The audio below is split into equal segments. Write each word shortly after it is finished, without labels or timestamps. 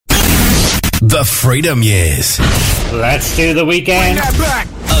The Freedom Years. Let's do the weekend.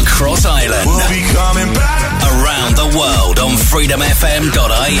 Across Ireland. We'll be coming back. Around the world on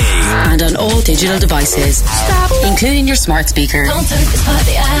freedomfm.ie. And on all digital devices, including your smart speaker.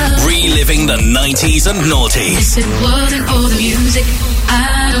 Reliving the 90s and noughties. If it wasn't for the music,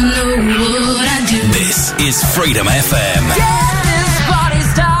 I don't know what I'd do. This is Freedom FM. Get this party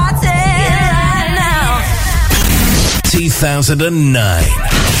started right now. 2009.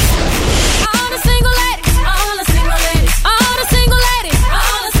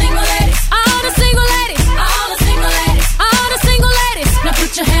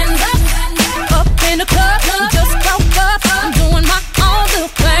 Put your hands up in the club. You just broke up. I'm doing my own little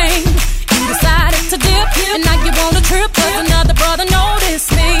thing. You decided to dip, and now you want a trip. 'Cause another brother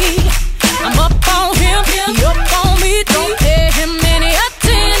noticed me. I'm up on him, he up on me. Don't pay him any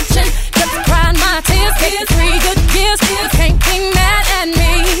attention. Just crying my tears, getting 3 good years. You can't be mad at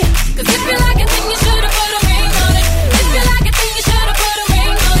me. 'Cause if you like it, then you should've put a ring on it. If you like it, then you should've put a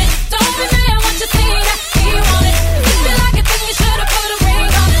ring on it. Don't be mad what you see that he want it. If you like it, then you should've put a ring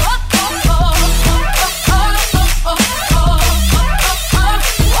on it.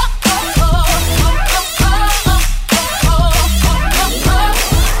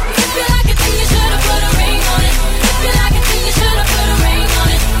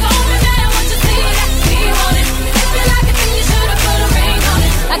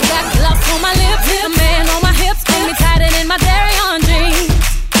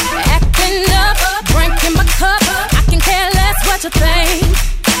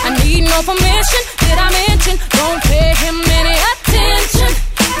 I need no permission, did I mention? Don't pay him any attention.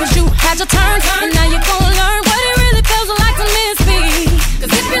 'Cause you had your turn, and now you're gonna learn what it really feels like to miss me.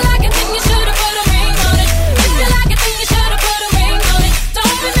 'Cause if you like it, then you should've put a ring on it. If you like it, then you should've put a ring on it.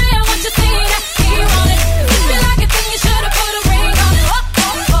 Don't be mad what you see that he want it. If you like it, then you should've put a ring on it.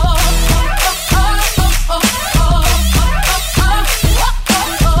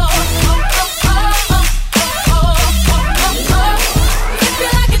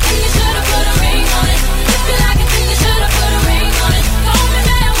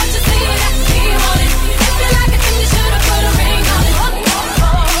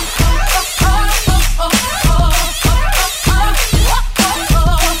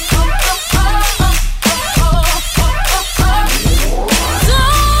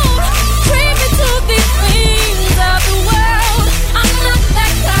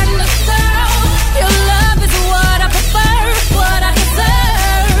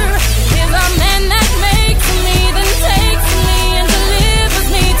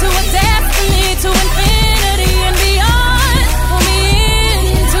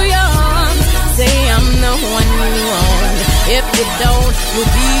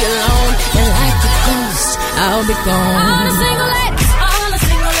 I'll be gone. All the single ladies, all the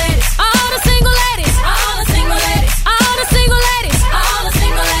single ladies, all the single ladies, all the single ladies, all the single ladies, all the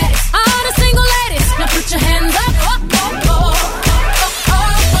single ladies, all the single ladies. Now put your hands up.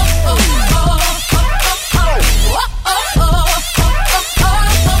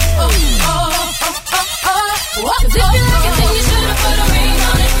 If you like it, then you should've put a ring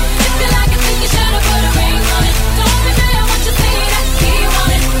on it. If you like it, then you should've put a ring on it. Don't be mad what you see that he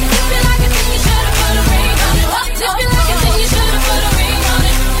want it. If you like it, then you should've put a ring on it. If you like it, then you should've put a ring on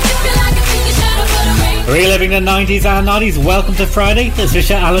it. If you like it, then you should've put a ring on it. Reliving the 90s and noughties. Welcome to Friday. This is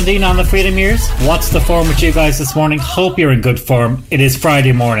Alan Dean on the Freedom Years. What's the form with you guys this morning? Hope you're in good form. It is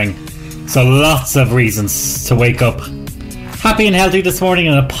Friday morning, so lots of reasons to wake up happy and healthy this morning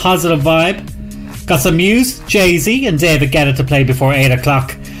and a positive vibe. Got some Muse, Jay-Z and David Guetta to play before 8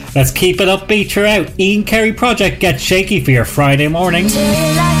 o'clock. Let's keep it upbeat throughout. Ian Kerry Project, Get Shaky for your Friday morning. Tell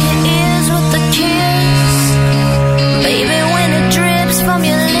you like it is with the kiss, baby, when it drips from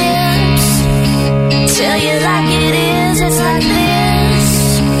your lips. Tell you like it is, it's like this.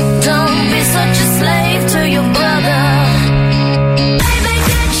 Don't be such a slave to your brother. Baby,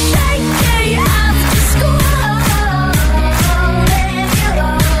 get shaky after school.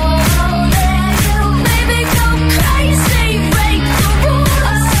 Baby, go crazy, break the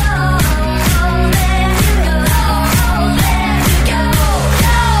rules.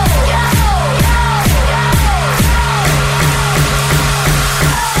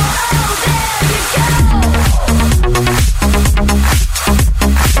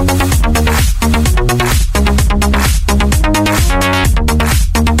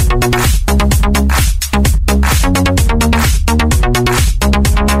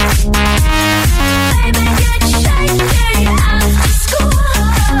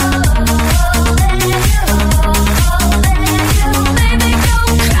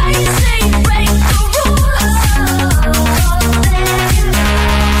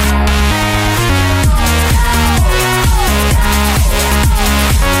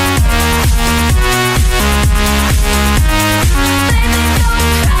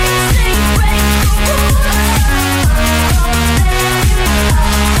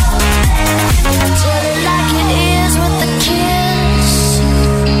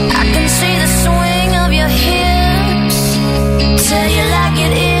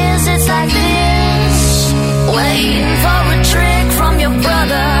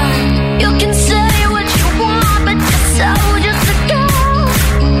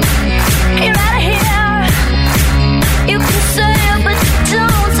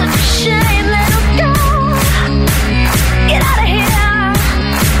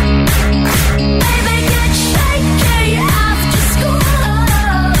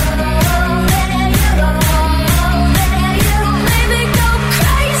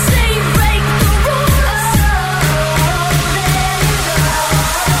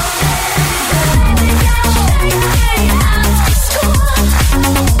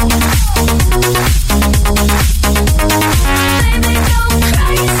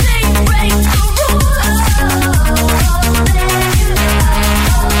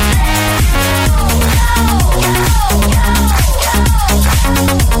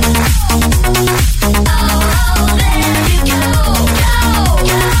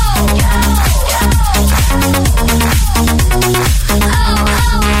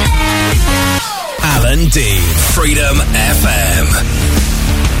 and Dean, Freedom FM.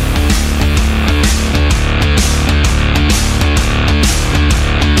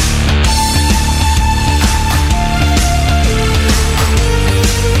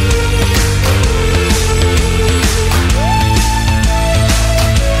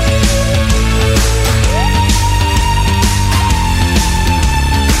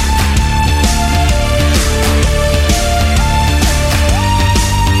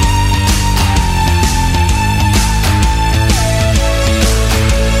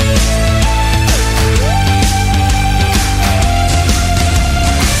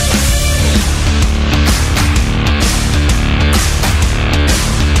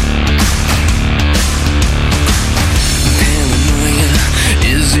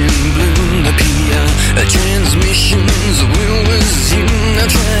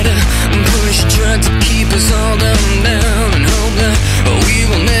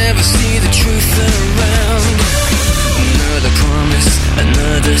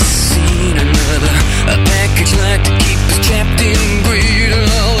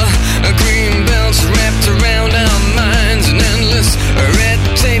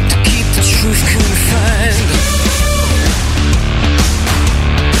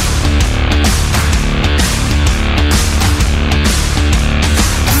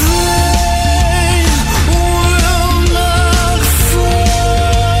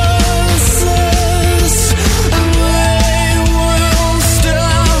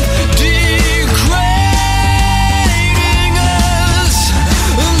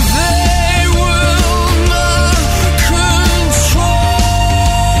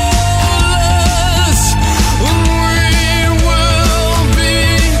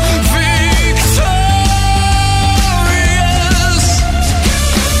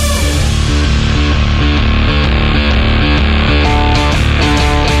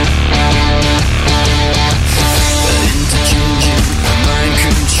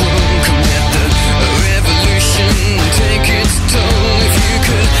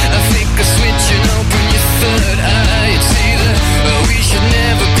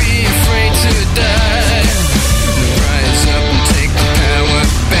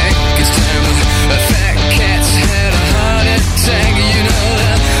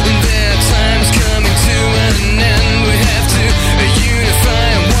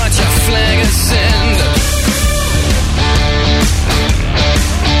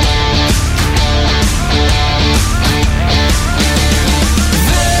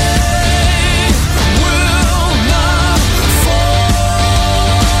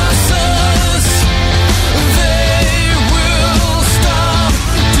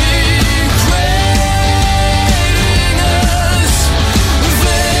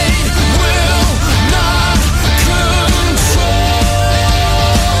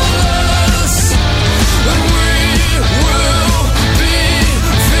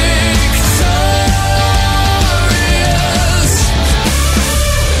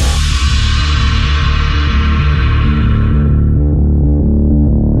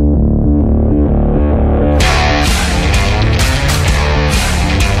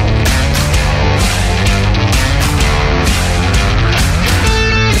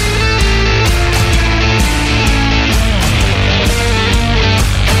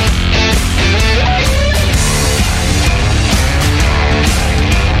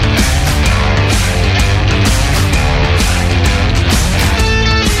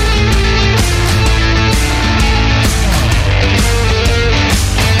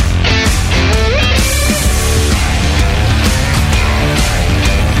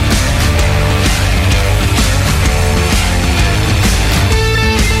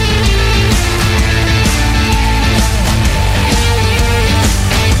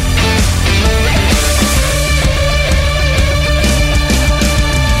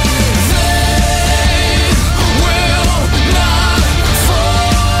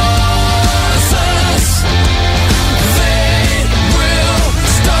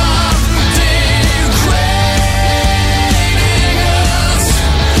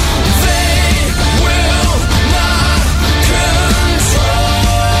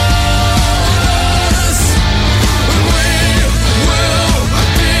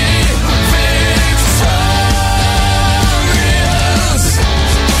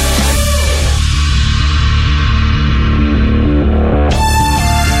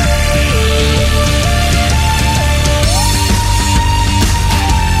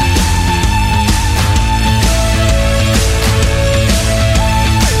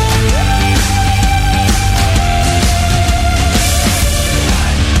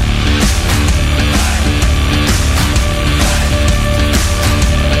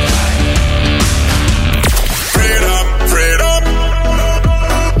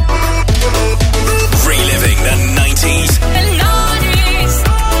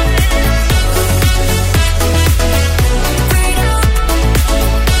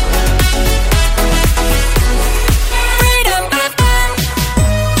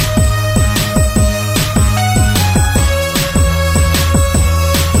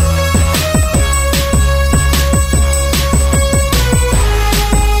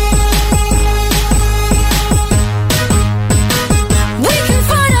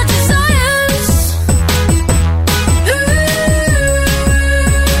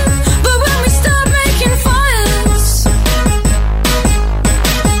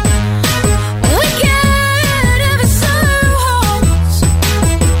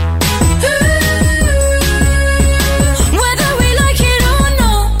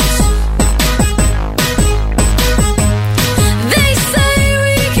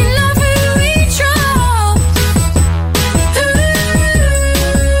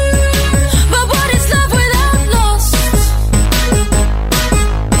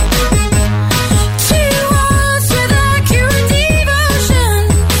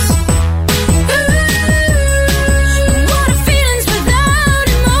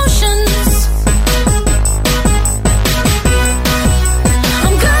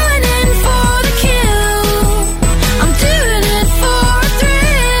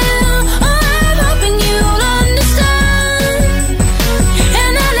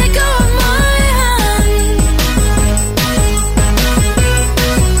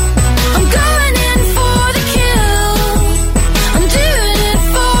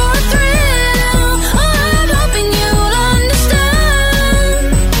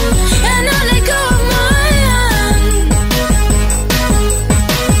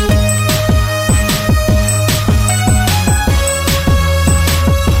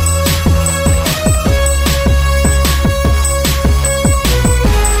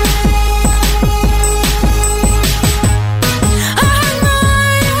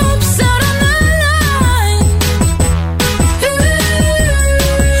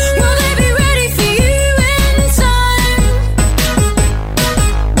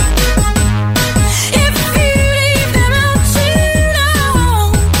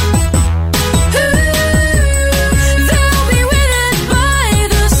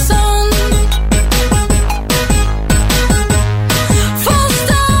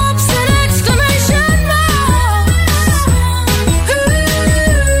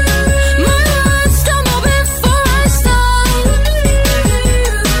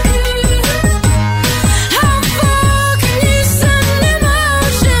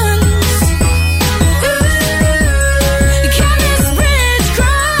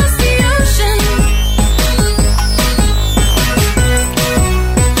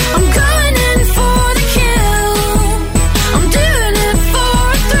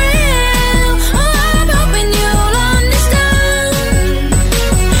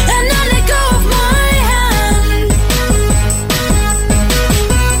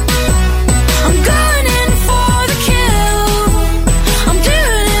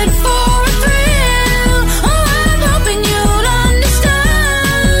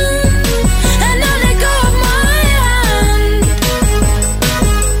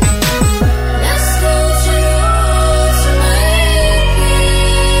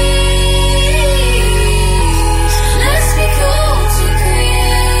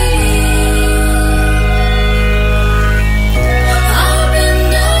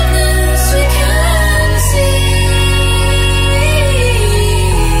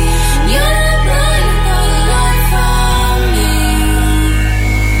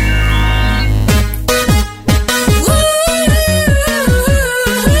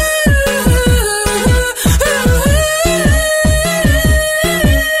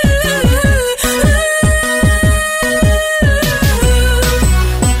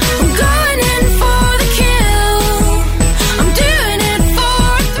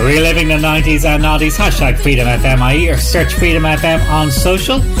 Reliving the 90s and noughties, hashtag FreedomFMIE or search Freedom FM on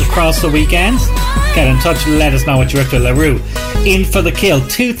social across the weekend. Get in touch and let us know what you're up to. LaRue in for the kill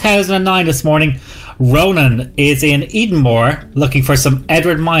 2009 this morning. Ronan is in Edenmore looking for some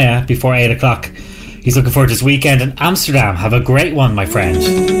Edward Maya before 8 o'clock. He's looking forward to his weekend in Amsterdam. Have a great one, my friend.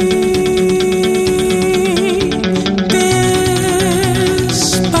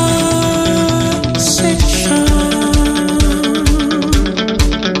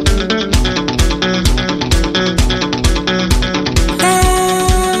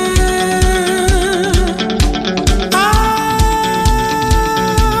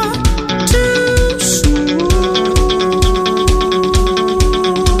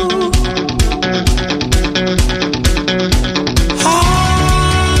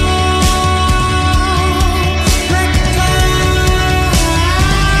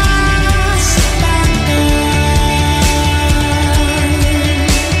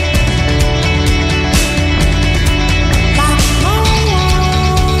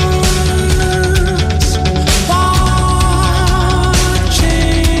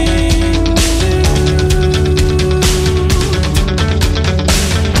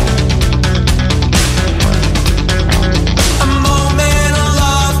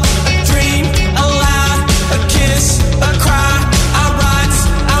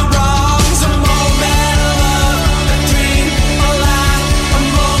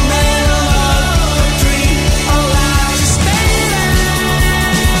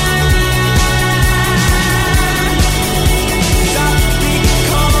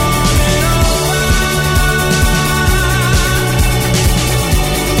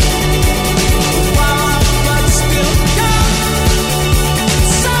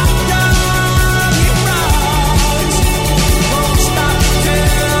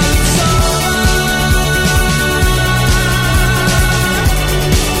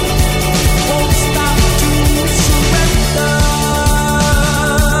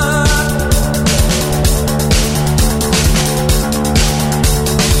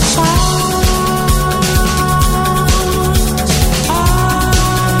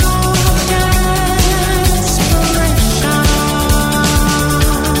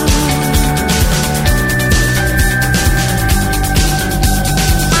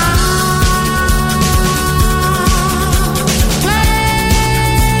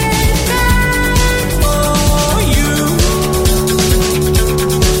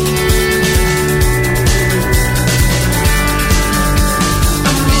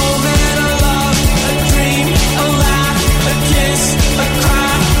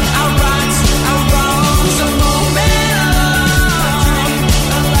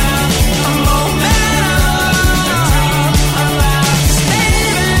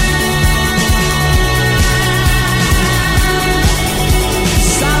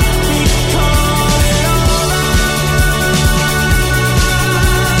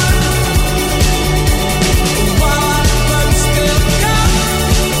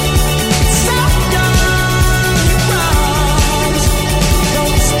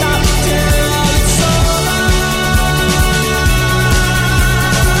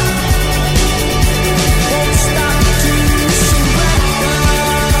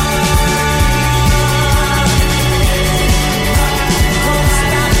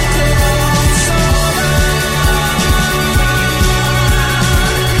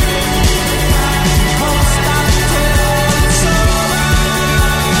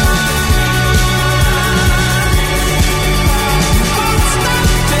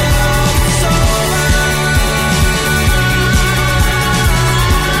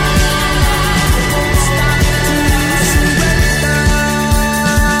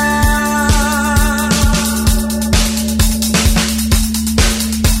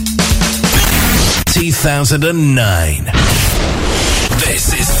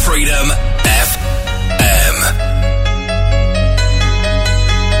 This is Freedom FM.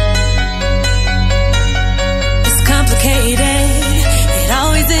 It's complicated, it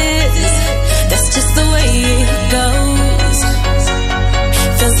always is. That's just the way it goes.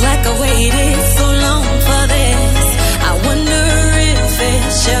 Feels like I waited so long for this. I wonder if it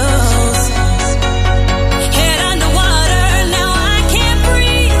shows. Head underwater, now I can't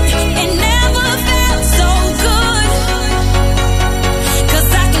breathe. It never felt so good. 'Cause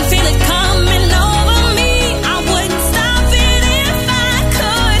I can feel it coming.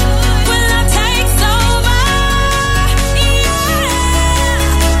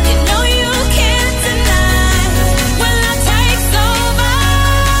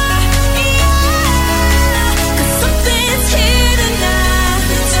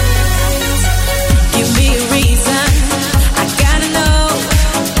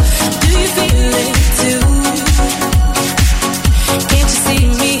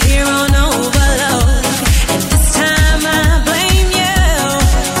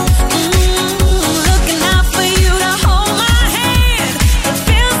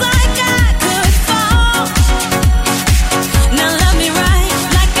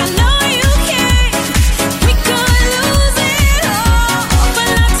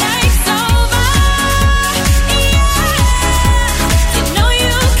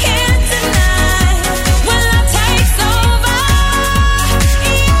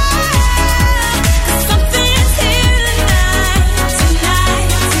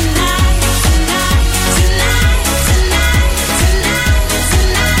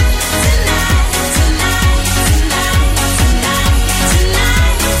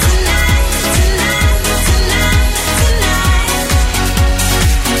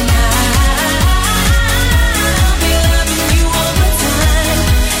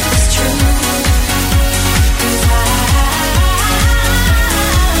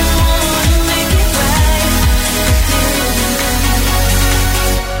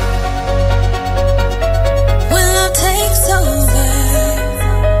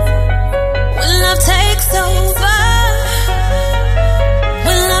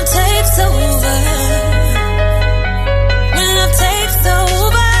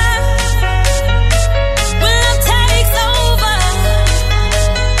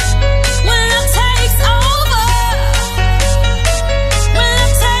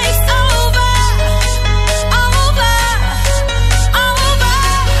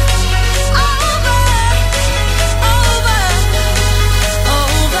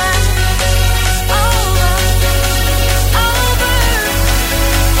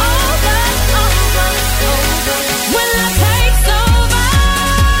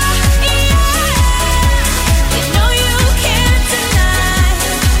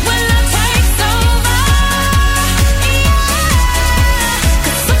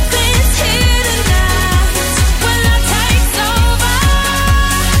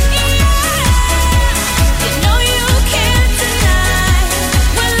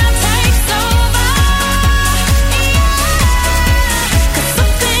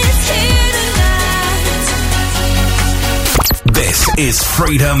 is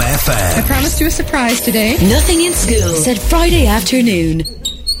Freedom FM. I promised you a surprise today. Nothing in school said Friday afternoon.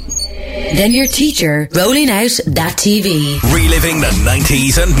 Then your teacher rolling out that TV. Reliving the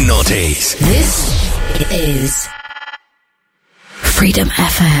 90s and noughties. This is Freedom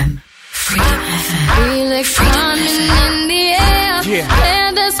FM. Freedom FM. Feel it coming in the air.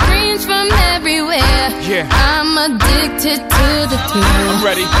 Hear the screams from everywhere. I'm addicted to the thrill. I'm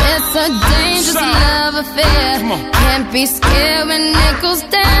ready. It's a dangerous love affair. Can't be scared when it goes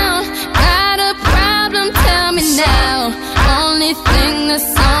down. Got a problem? Tell me now. Only thing that's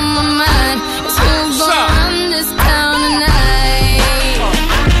on my mind is who's gonna run this town tonight.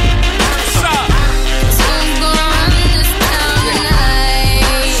 Who's gonna run this town tonight?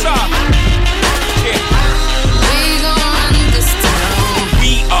 We gonna run this town.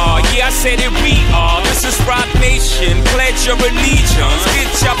 We are, yeah, I said it, we are. This is Rock Nation, pledge your allegiance.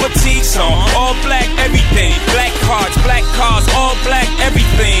 Get your boutiques on, all black everything. Black cars, all black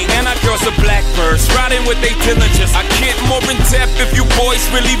everything. And our girls are blackbirds, riding with their diligence. I get more in depth if you boys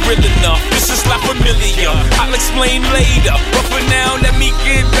really real enough. This is La Familia, I'll explain later. But for now, let me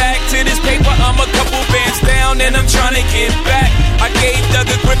get back to this paper. I'm a couple bands down and I'm trying to get back. I gave Doug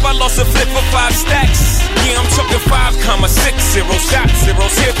a grip, I lost a flip for 5 stacks. Yeah, I'm talking 5,60, shot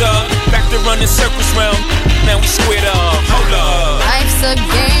zeros. Here, Doug, back to running circles round. Now we squared up, hold up. Life's a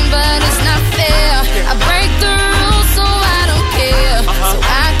game, but it's not fair. I break the rules, so I don't care. So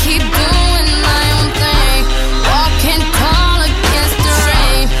I keep doing my own thing. Walking tall against the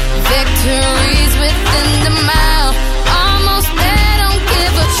rain. Victories within the mile. Almost there, don't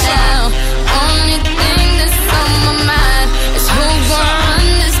give up now. Only thing that's on my mind is who's gonna run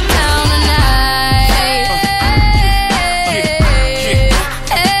this town tonight.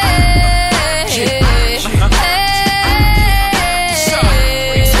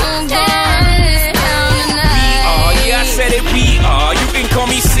 Call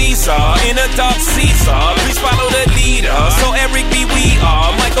me Caesar, in a dark Caesar. Please follow the leader. So Eric B, we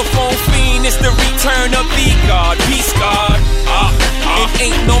are microphone fiend. It's the return of the God, peace God. It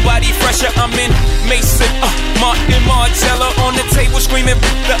ain't nobody fresher. I'm in Mason, Martin Margiela on the table screaming.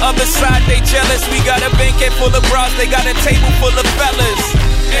 The other side they jealous. We got a banquet full of bras. They got a table full of fellas.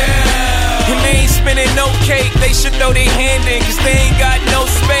 Yeah. And they ain't spinning no cake. They should throw their hand in, cause they ain't got no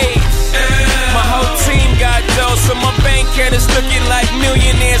space. My whole team got dough, so my bank account is looking like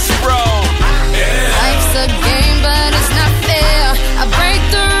millionaires, bro. Life's a game, but it's not fair. I break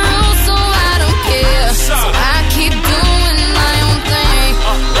the rules, so I don't care. So I keep doing my own thing.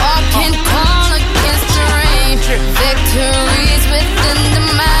 Walking tall against the rain. Victories within the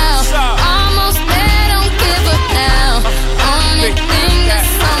mile. Almost there, don't give up now. Only thing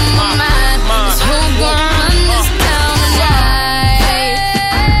that's on my mind is who's gonna run this town tonight.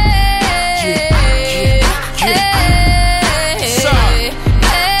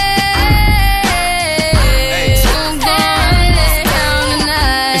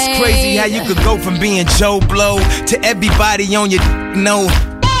 How you could go from being Joe Blow to everybody on your know.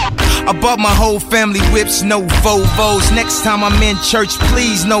 I bought my whole family whips, no Volvos. Next time I'm in church,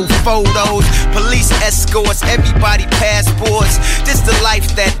 please no photos. Police escorts, everybody passports. This the life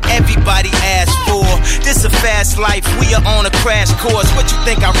that everybody asks for. This a fast life, we are on a crash course. What you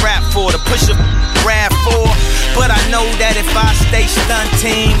think I rap for? To push a rap for? But I know that if I stay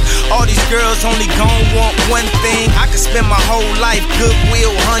stunting, all these girls only gon' want one thing. I could spend my whole life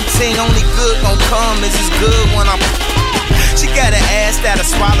goodwill hunting. Only good gon' come is as good when I'm. She got an ass that'll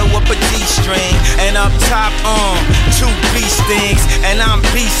swallow up a G-string. And up top, 2 bee stings. And I'm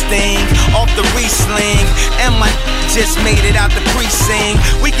bee-sting off the re-sling. And my just made it out the precinct.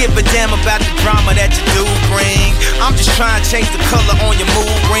 We give a damn about the drama that you do bring. I'm just trying to change the color on your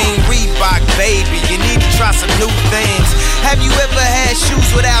mood ring. Reebok, baby, you need to try some new things. Have you ever had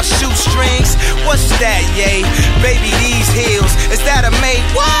shoes without shoestrings? What's that, yay? Baby, these heels, is that a made?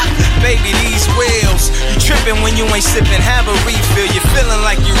 What? Baby, these wheels. You tripping when you ain't sipping, have a refill. You're feeling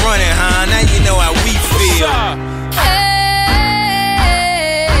like you're running, huh? Now you know how we feel.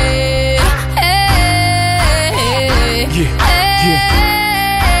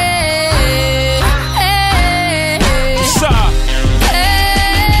 What's up?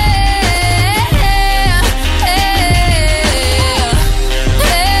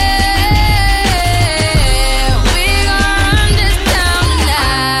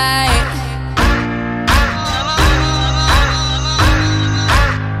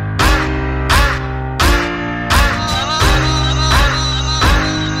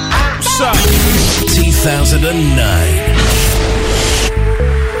 What's up? 2009.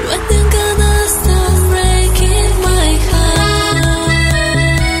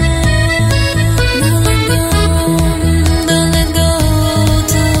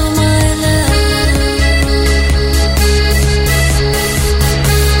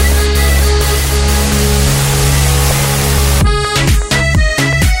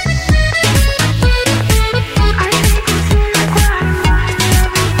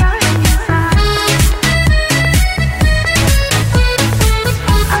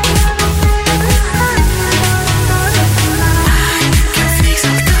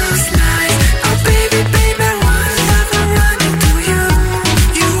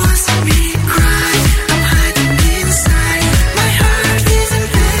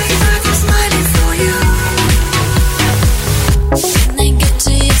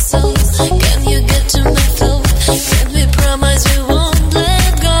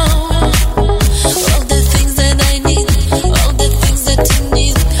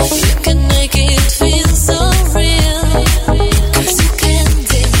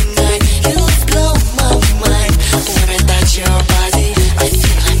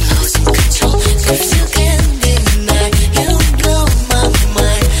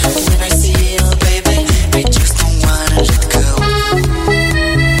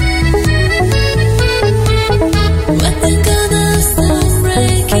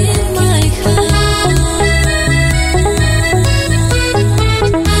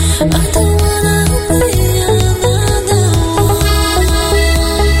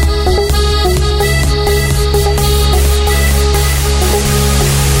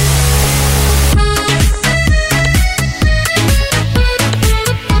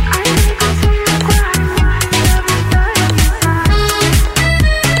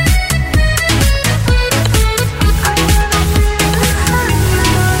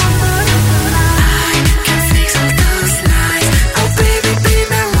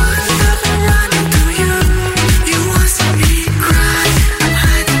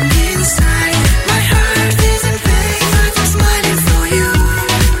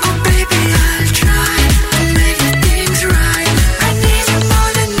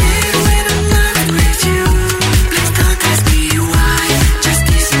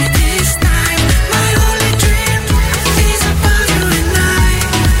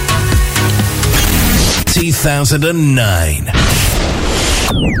 2009.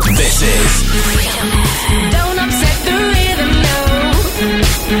 This is Don't upset the rhythm, no.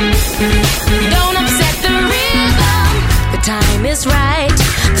 Don't upset the rhythm. The time is right.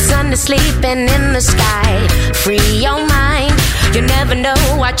 The sun is sleeping in the sky. Free your mind. You never know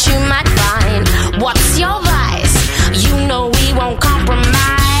what you might find. What's your vice? You know we won't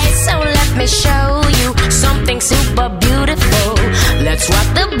compromise. So let me show you something super beautiful. Let's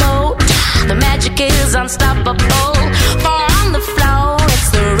rock the boat. The magic is unstoppable. For on the floor,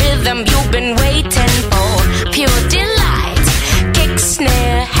 it's the rhythm you've been waiting for. Pure delight, kick,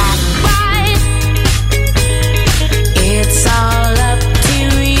 snare, hat, ride. It's all up to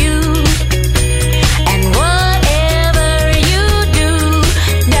you. And whatever you do,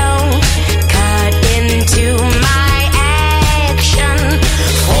 don't cut into my action.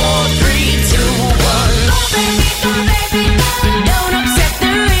 4, 3, 2, 1. Go baby, go baby, go. Don't upset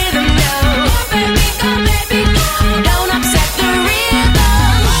the rhythm, no. Go baby, go baby, go. Don't upset the rhythm.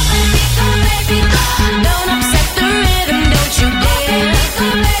 Go baby, go baby, go. Don't upset the rhythm, don't you dare. Go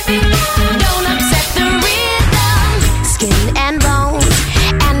baby, go. Don't upset the rhythm. Skin and bones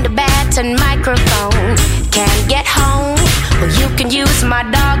and a bat and microphone. Can't get home, well you can use my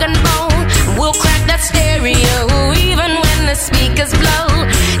dog and bone. We'll crack that stereo even when the speakers blow.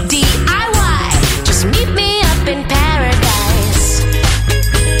 DIY, just meet me up in paradise.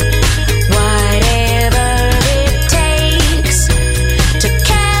 Whatever it takes to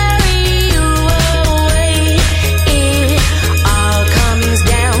carry you away. It all comes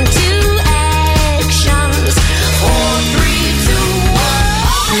down to actions. 4, 3, 2,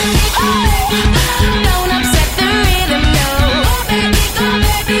 1. Don't upset the rhythm, no.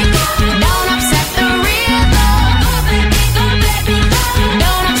 Don't upset the rhythm.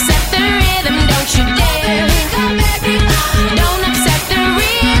 Don't upset the rhythm, don't you dare. Don't upset the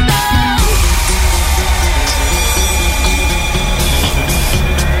rhythm.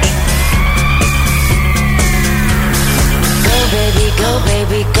 Go baby, go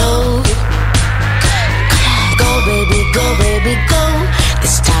baby, go. Go baby, go baby, go.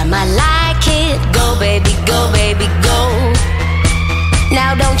 This time I like it. Go baby, go.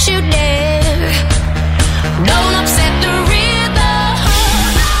 Now don't you dare. Don't upset the rhythm.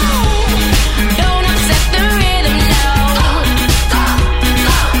 Don't upset the rhythm, no.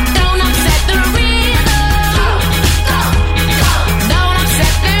 Don't upset the rhythm. Don't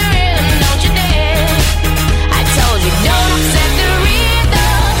upset the rhythm, don't you dare. I told you, don't upset the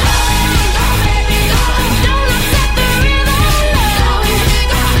rhythm. Don't upset the rhythm, no.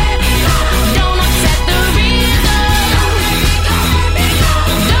 Don't upset the rhythm.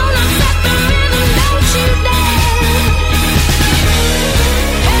 Don't upset the rhythm, don't you dare.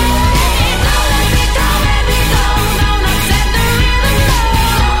 Hey, go baby, go baby, go. Don't upset the rhythm,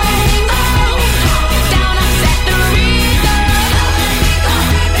 no. Don't upset the rhythm.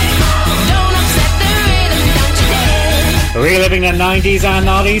 Don't upset the rhythm, don't you dare. Reliving the 90s and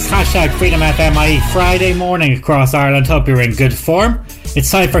noughties. Hashtag Freedom FMIE Friday morning across Ireland. Hope you're in good form. It's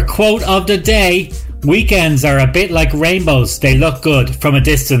time for quote of the day. Weekends are a bit like rainbows. They look good from a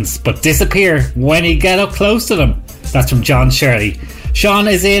distance but disappear when you get up close to them. That's from John Shirley. Sean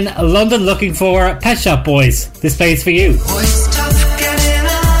is in London looking for Pet Shop Boys. This plays for you. It's tough getting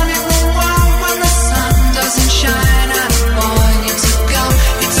on in the warm when the sun doesn't shine. I want you to go.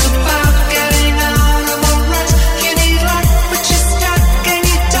 It's about getting out of the rut. You need luck, but you're stuck and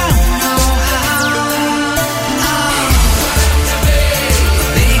you don't know how.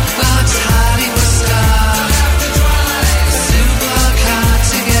 Big bucks, Hollywood star. Supercar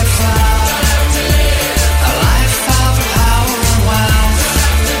to get far. A life of power and wealth.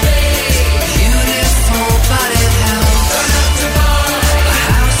 Beautiful, but it helps.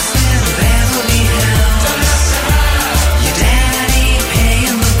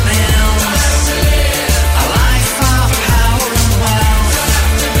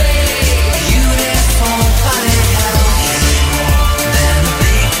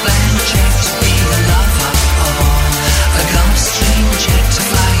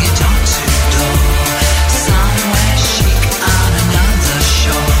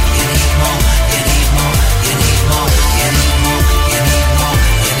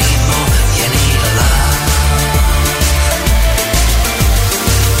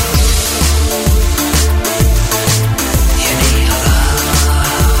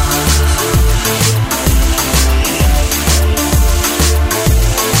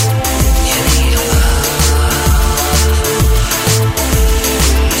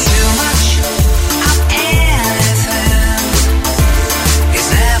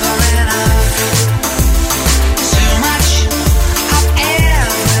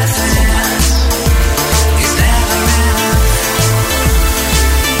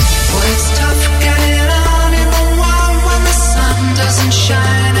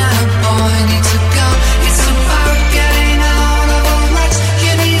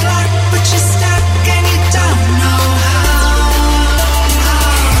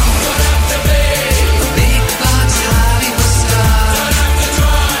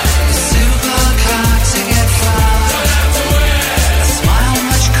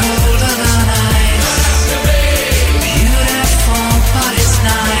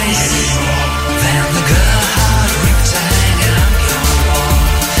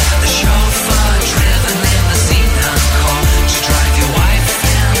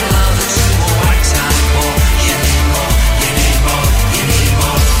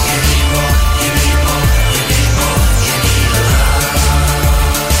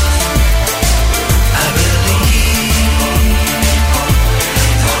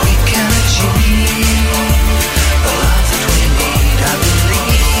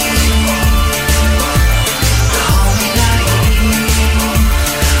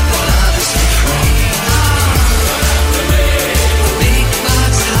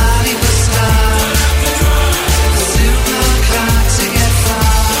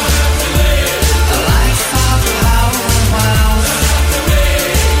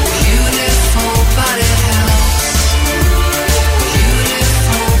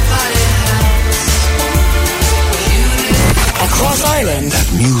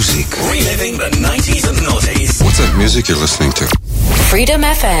 music. Reliving the 90s and noughties. What's that music you're listening to? Freedom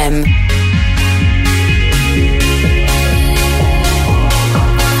FM.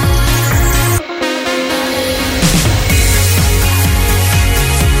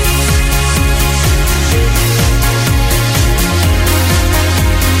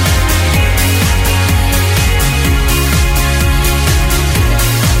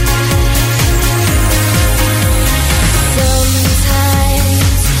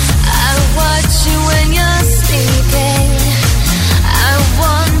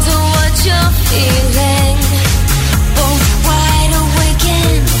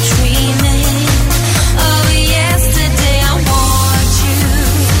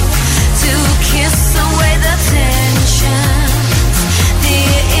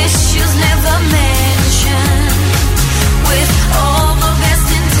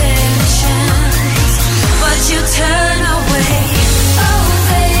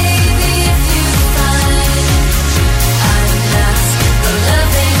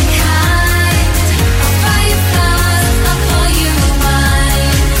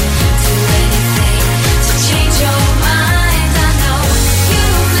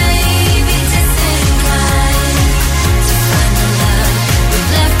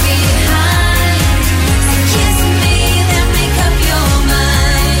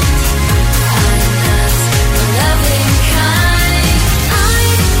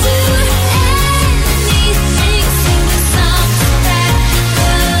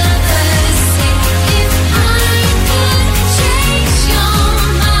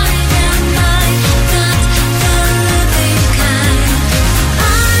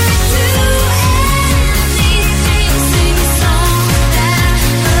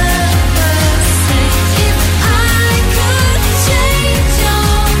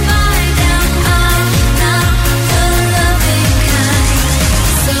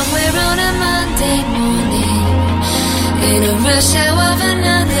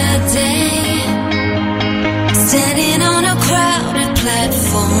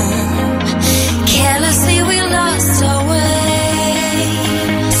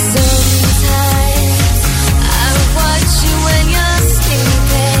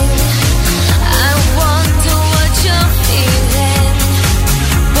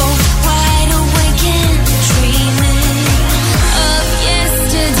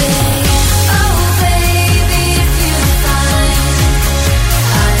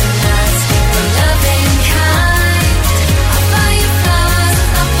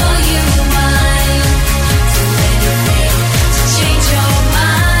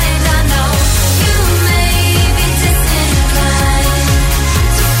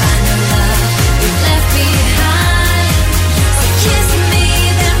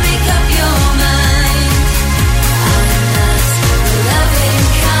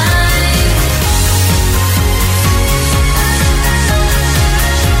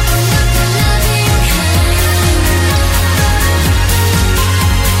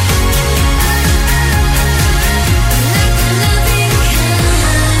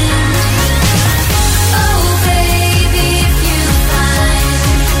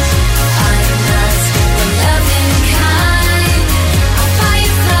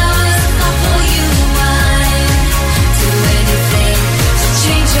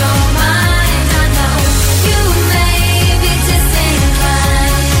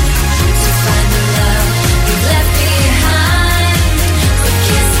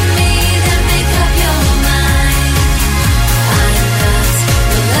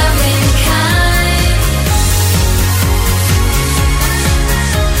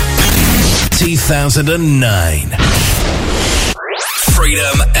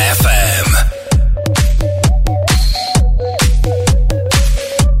 Freedom FM.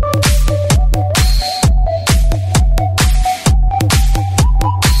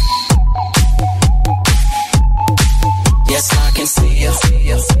 Yes, I can see you.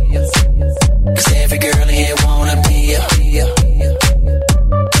 'Cause every girl here wanna be you.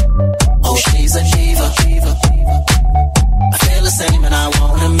 Oh, she's a diva. I feel the same and I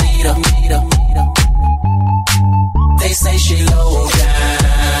wanna meet her. They say she low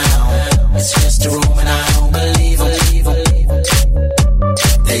down. It's just a room and I don't believe her.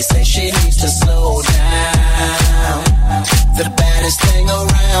 They say she needs to slow down. The baddest thing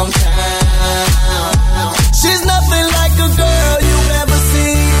around town. She's nothing like a girl you've ever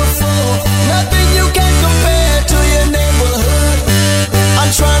seen before. Nothing you can compare to your neighborhood.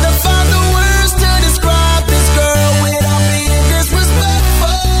 I'm trying to find the words to describe this girl without being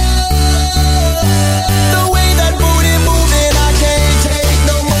disrespectful. The way that booty moving, I can't take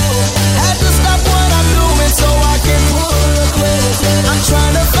no more. Had to stop what I'm doing so I can pull her close. I'm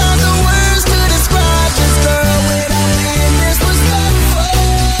trying to find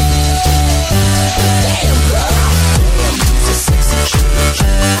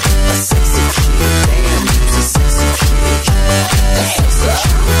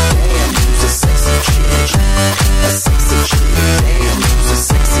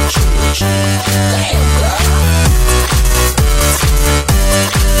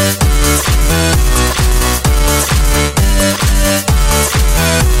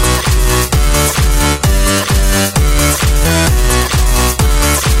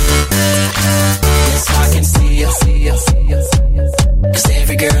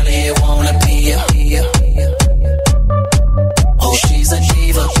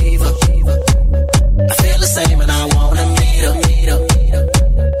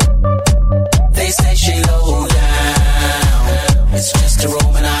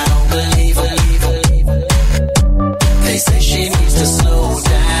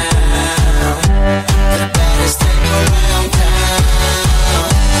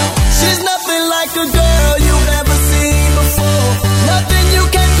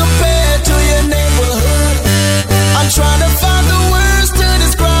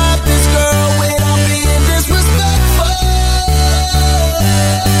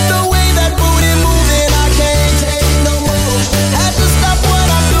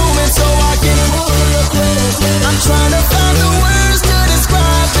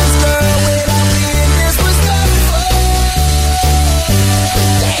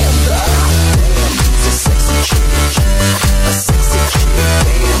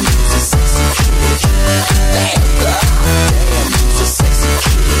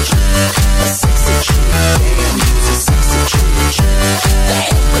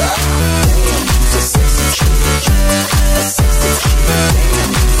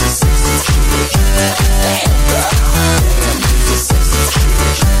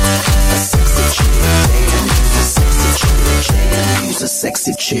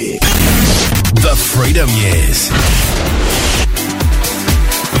sexy chick. The Freedom Years.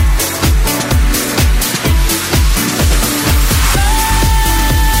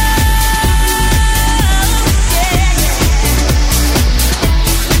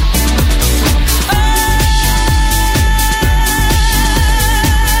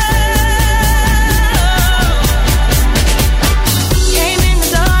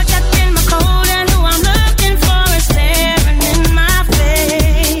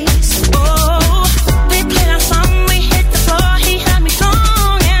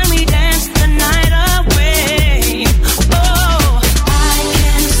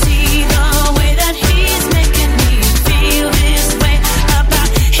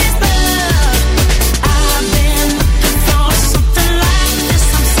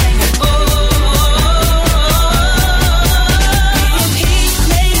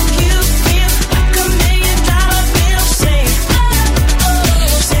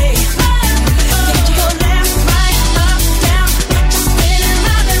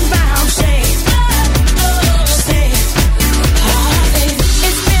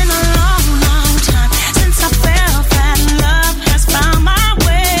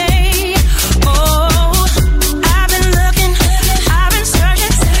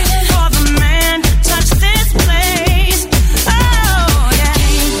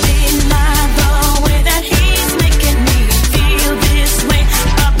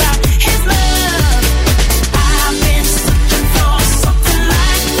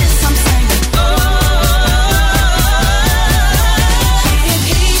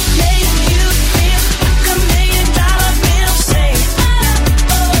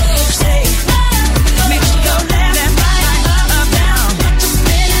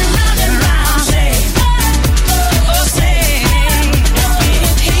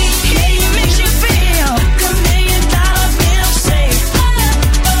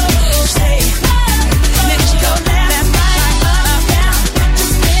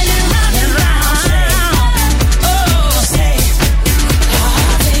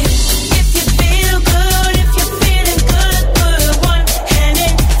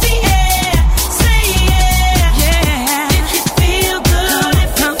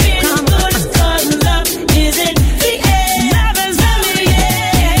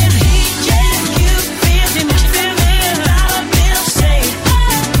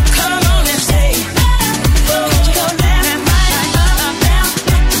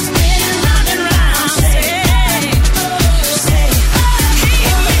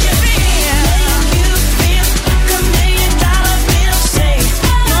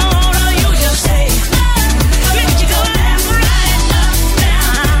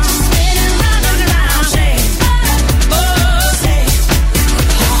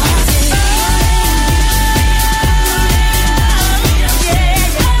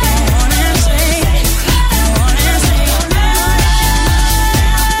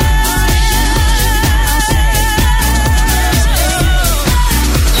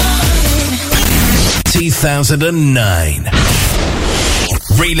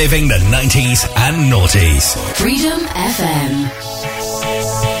 Reliving the 90s and noughties. Freedom FM.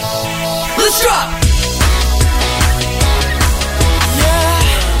 Let's drop!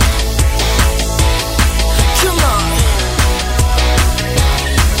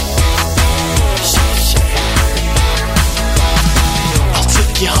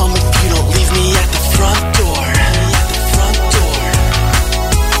 You home if you don't leave me at the front door.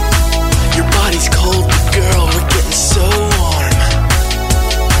 Your body's cold, but girl, we're getting so warm.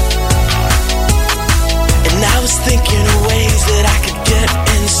 And I was thinking of ways that I could get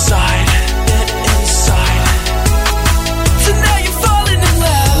inside. So now you're falling in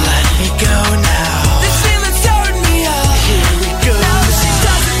love. Let me go now. This feeling's tearing me up. Here we go. Now she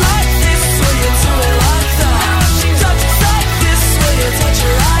doesn't like this, will you do it like that? Now she doesn't like this, will you touch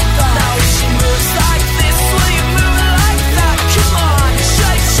her right back? Now she moves like this, will you move it like that? Come on,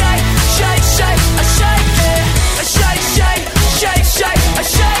 shake, shake, shake, shake, I shake it. I shake, shake, shake, shake, I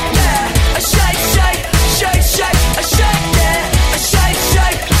shake it. I shake, shake, shake, shake, I shake it. I shake,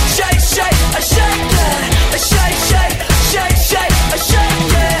 shake, shake, shake, I shake it. I shake, shake, shake, shake, I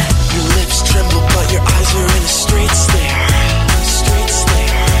shake it. Your lips tremble, but your eyes are in a straight stare.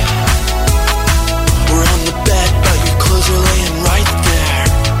 We're on the bed, but your clothes are laying right there.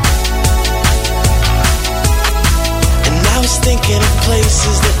 And I was thinking of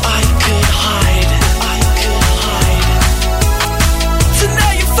places that I could hide. So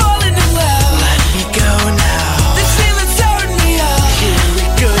now you're falling in love. Let me go now. This feeling's tearing me up. Here we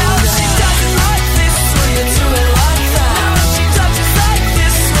go. Now she doesn't like this, will you do it like that? Now she touches like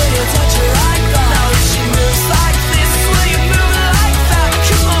this, will you touch her like that? Now she moves like this, will you move it like that?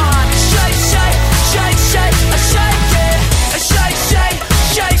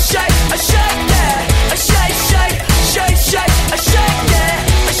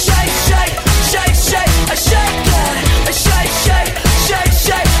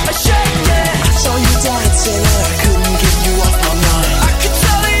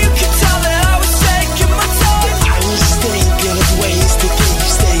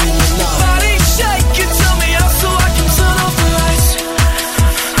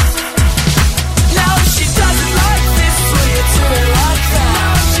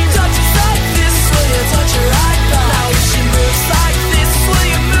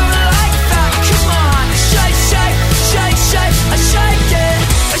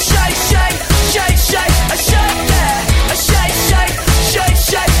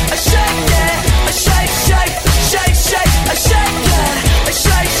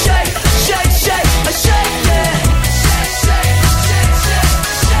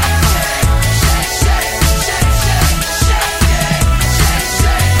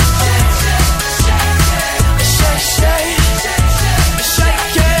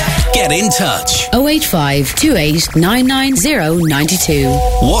 Get in touch. 085 28 990 92.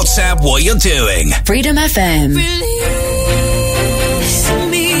 WhatsApp what you're doing. Freedom FM. Release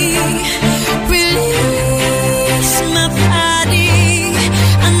me, release my body.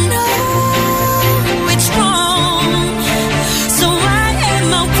 I know it's wrong, so why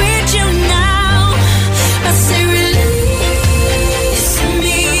am I with you now? I say release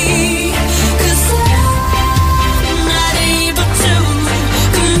me, 'cause I'm not able to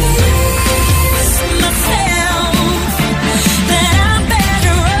convince myself that I'm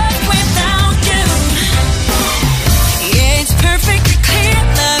better off without you. Yeah, it's perfectly clear,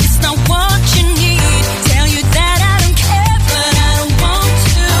 love is not what you need. Tell you that I don't care, but I don't want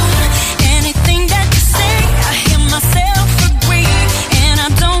to. Anything that you say, I hear myself agree, and I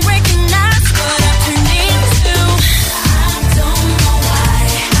don't recognize what I turned into. I don't know why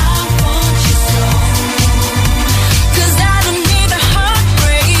I want you so, 'cause I don't need a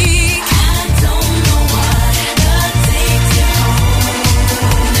heartbreak. I don't know what addicted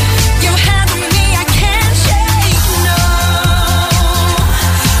home. You're having me, I can't shake, no.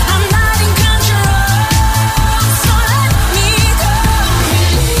 I'm not in control, so let me go.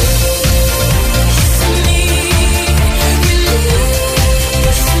 Release me,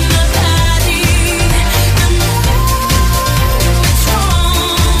 release my body. I know it's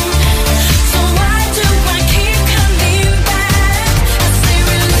wrong, so why do I keep coming back? I say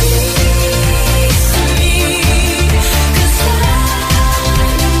release me, 'cause I'm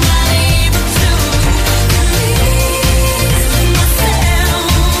not able to convince myself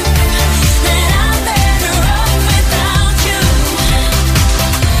that I'm better off without you.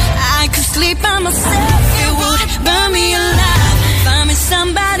 I could sleep by myself, it would burn me alive. Find me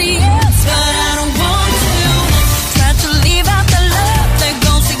somebody else, but I don't want to. Try to leave out the love that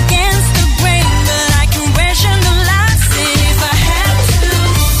goes against the grain, but I can rationalize it if I have to.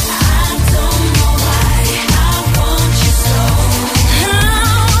 I don't know why I want you so.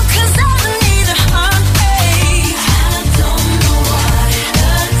 Oh, 'cause I don't need a heartbreak. I don't know what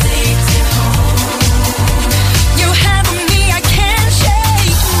addicted home. You're having me, I can't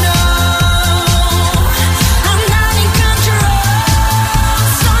shake, no. I'm not in control,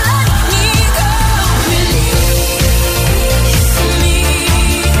 so let me go. Release me,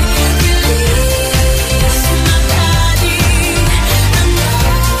 release my body. I know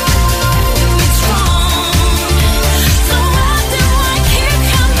it's wrong, so why do I keep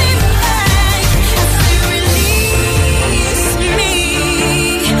coming back? I say release me,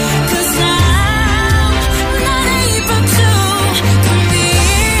 'cause I'm not able to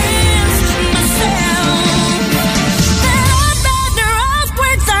convince myself that I'm better off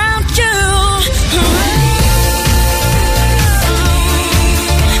without you.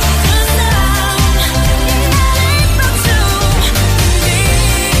 'Cause I'm not able to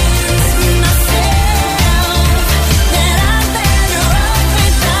convince myself that I'm better off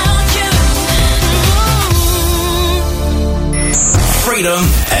without you. Freedom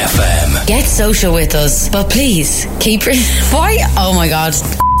FM. Get social with us, but please keep your. Why? Oh my god.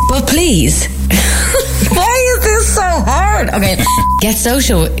 But please. Why is this so hard? Okay, get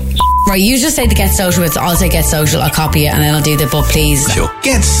social. Right, you just say to get social with. I'll say get social. I'll copy it and then I'll do the but please. Sure.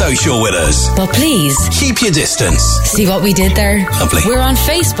 Get social with us. But please. Keep your distance. See what we did there? Lovely. We're on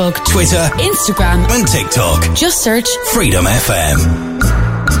Facebook, Twitter Instagram. and TikTok. Just search. Freedom FM.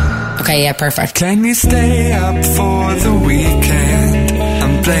 Okay, yeah, perfect. Can you stay up for the weekend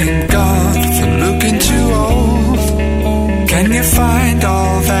and blame God for looking too old? Can you find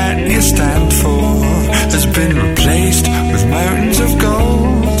all that you stand for has been replaced with mountains of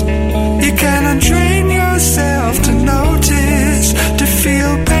gold? You can untrain yourself to notice, to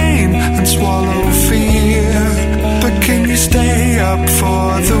feel pain and swallow fear. But can you stay up for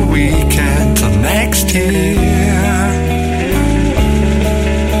the weekend till next year?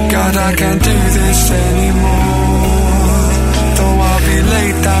 God, I can't do this anymore. Though I'll be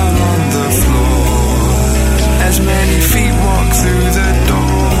laid down on the floor, as many feet walk through the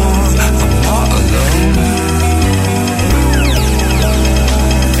door, I'm not alone.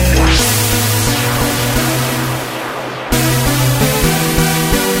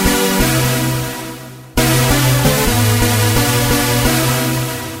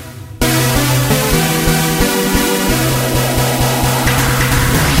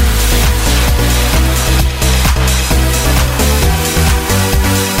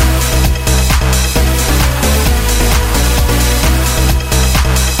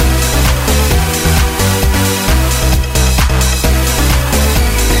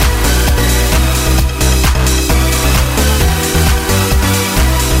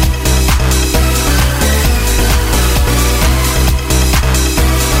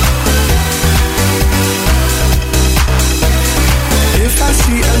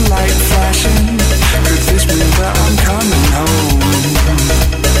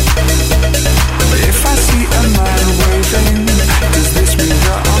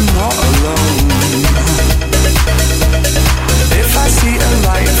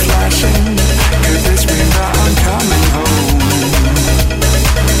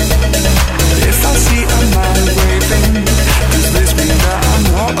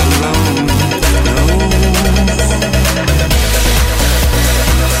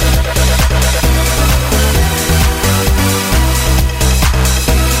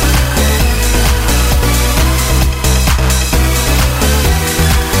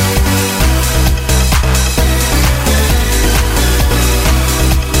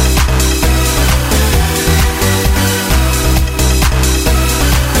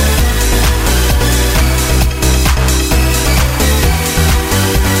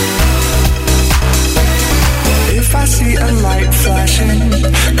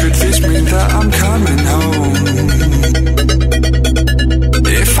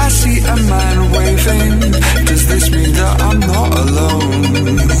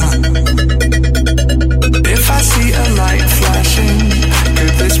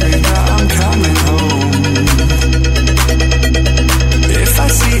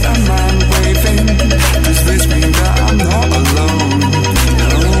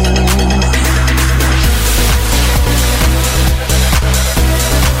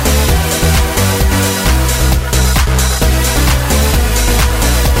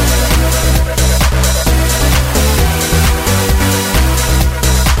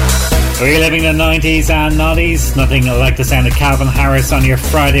 Reliving the 90s and noughties. Nothing like the sound of Calvin Harris on your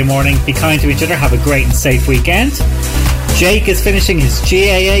Friday morning. Be kind to each other. Have a great and safe weekend. Jake is finishing his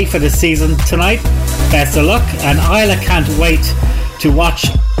GAA for the season tonight. Best of luck. And Isla can't wait to watch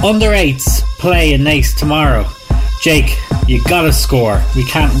under 8s play in Nace tomorrow. Jake, you gotta score. We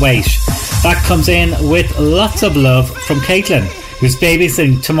can't wait. That comes in with lots of love from Caitlin, who's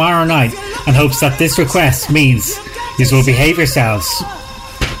babysitting tomorrow night and hopes that this request means you will behave yourselves.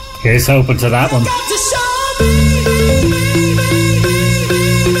 Here's hoping to that one.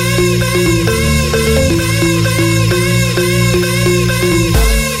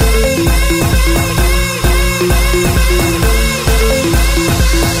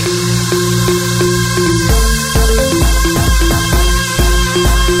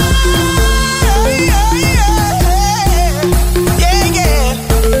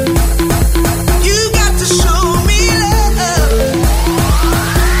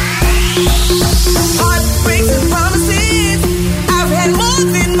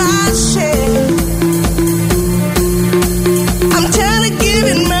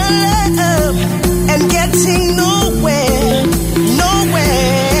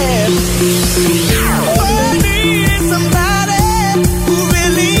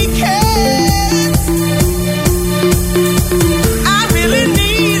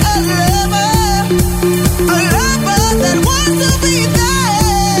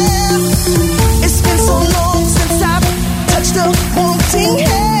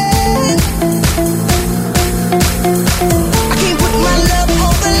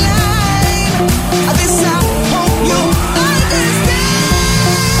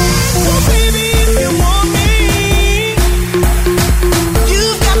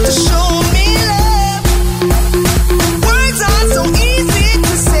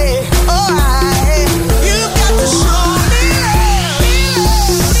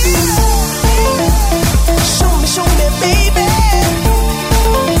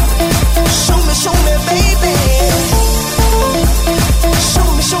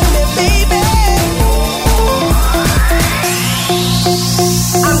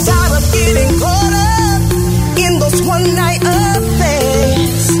 I'm tired of getting caught up in those one night affairs.